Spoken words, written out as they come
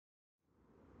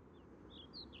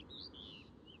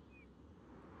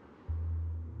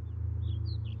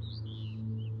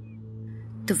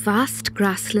The vast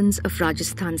grasslands of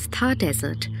Rajasthan's Thar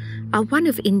Desert are one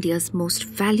of India's most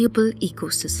valuable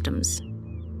ecosystems.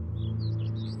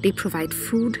 They provide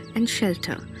food and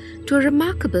shelter to a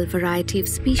remarkable variety of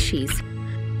species,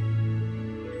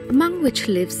 among which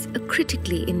lives a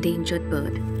critically endangered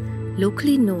bird,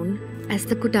 locally known as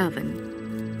the Kudavan.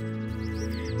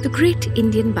 The great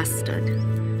Indian bustard,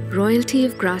 royalty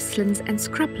of grasslands and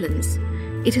scrublands,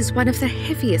 it is one of the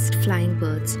heaviest flying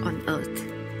birds on earth.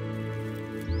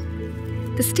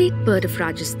 The state bird of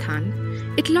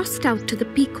Rajasthan, it lost out to the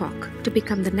peacock to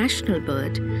become the national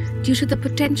bird due to the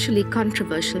potentially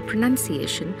controversial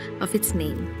pronunciation of its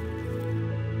name.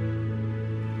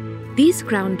 These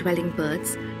ground-dwelling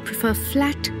birds prefer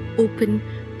flat, open,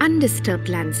 undisturbed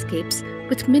landscapes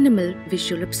with minimal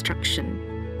visual obstruction.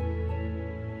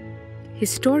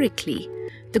 Historically,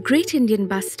 the Great Indian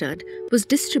Bustard was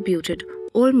distributed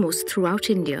almost throughout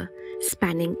India,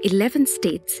 spanning 11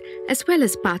 states as well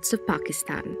as parts of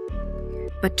Pakistan.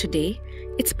 But today,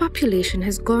 its population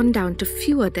has gone down to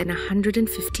fewer than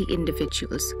 150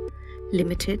 individuals,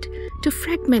 limited to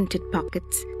fragmented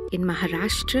pockets in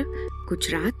Maharashtra,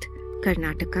 Gujarat,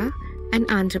 Karnataka, and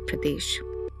Andhra Pradesh,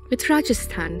 with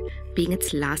Rajasthan being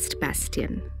its last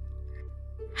bastion.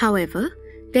 However,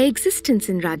 their existence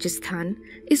in Rajasthan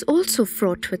is also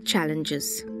fraught with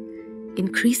challenges.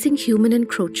 Increasing human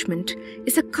encroachment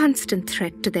is a constant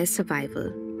threat to their survival.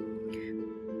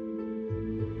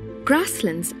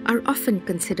 Grasslands are often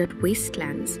considered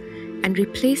wastelands and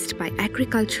replaced by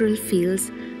agricultural fields,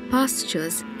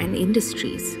 pastures, and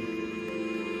industries.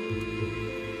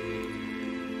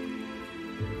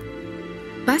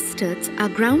 Bustards are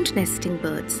ground-nesting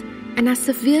birds and are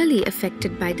severely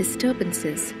affected by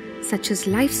disturbances such as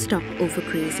livestock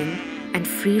overgrazing and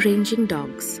free-ranging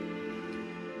dogs.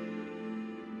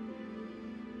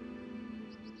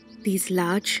 These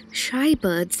large, shy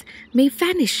birds may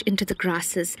vanish into the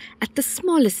grasses at the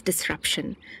smallest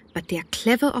disruption, but they are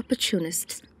clever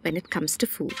opportunists when it comes to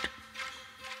food.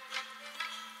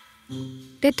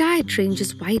 Their diet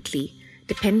ranges widely,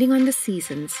 depending on the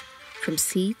seasons, from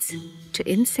seeds to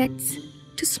insects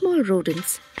to small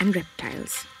rodents and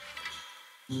reptiles.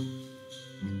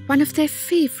 One of their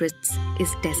favorites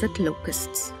is desert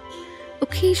locusts.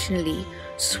 Occasionally,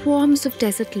 swarms of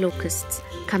desert locusts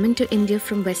come into India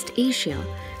from West Asia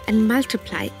and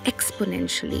multiply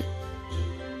exponentially.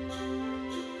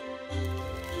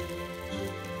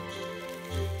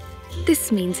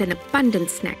 This means an abundant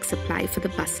snack supply for the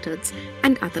bustards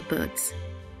and other birds.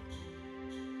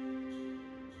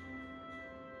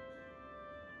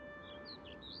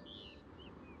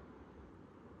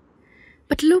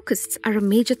 But locusts are a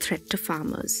major threat to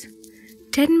farmers.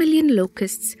 10 million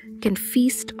locusts can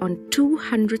feast on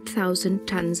 200,000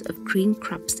 tons of green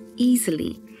crops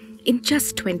easily in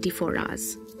just 24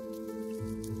 hours.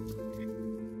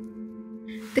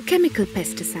 The chemical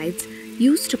pesticides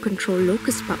used to control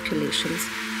locust populations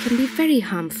can be very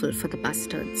harmful for the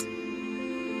bustards.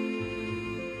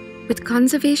 With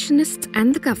conservationists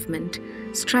and the government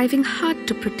striving hard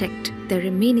to protect their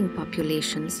remaining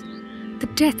populations, the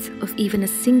death of even a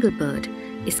single bird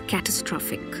is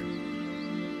catastrophic.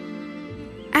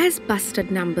 As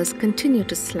bustard numbers continue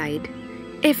to slide,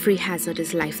 every hazard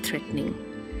is life-threatening.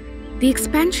 The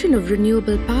expansion of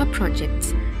renewable power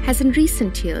projects has in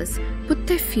recent years put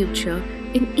their future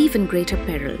in even greater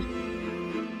peril.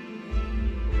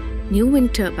 New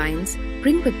wind turbines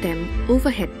bring with them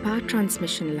overhead power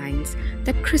transmission lines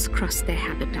that crisscross their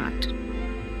habitat.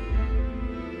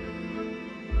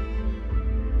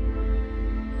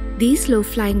 These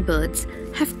low-flying birds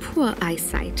have poor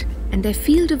eyesight, and their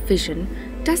field of vision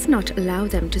does not allow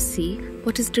them to see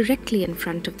what is directly in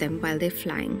front of them while they're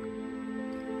flying.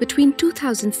 Between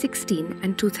 2016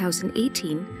 and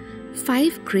 2018,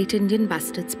 5 Great Indian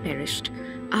bustards perished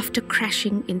after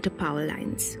crashing into power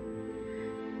lines.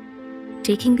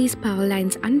 Taking these power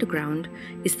lines underground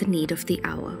is the need of the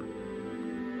hour.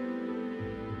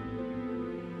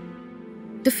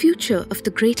 The future of the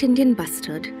Great Indian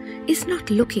Bustard is not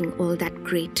looking all that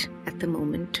great at the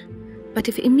moment, but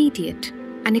if immediate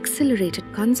and accelerated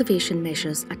conservation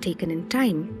measures are taken in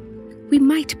time, we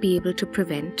might be able to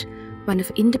prevent one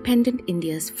of independent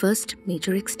India's first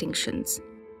major extinctions.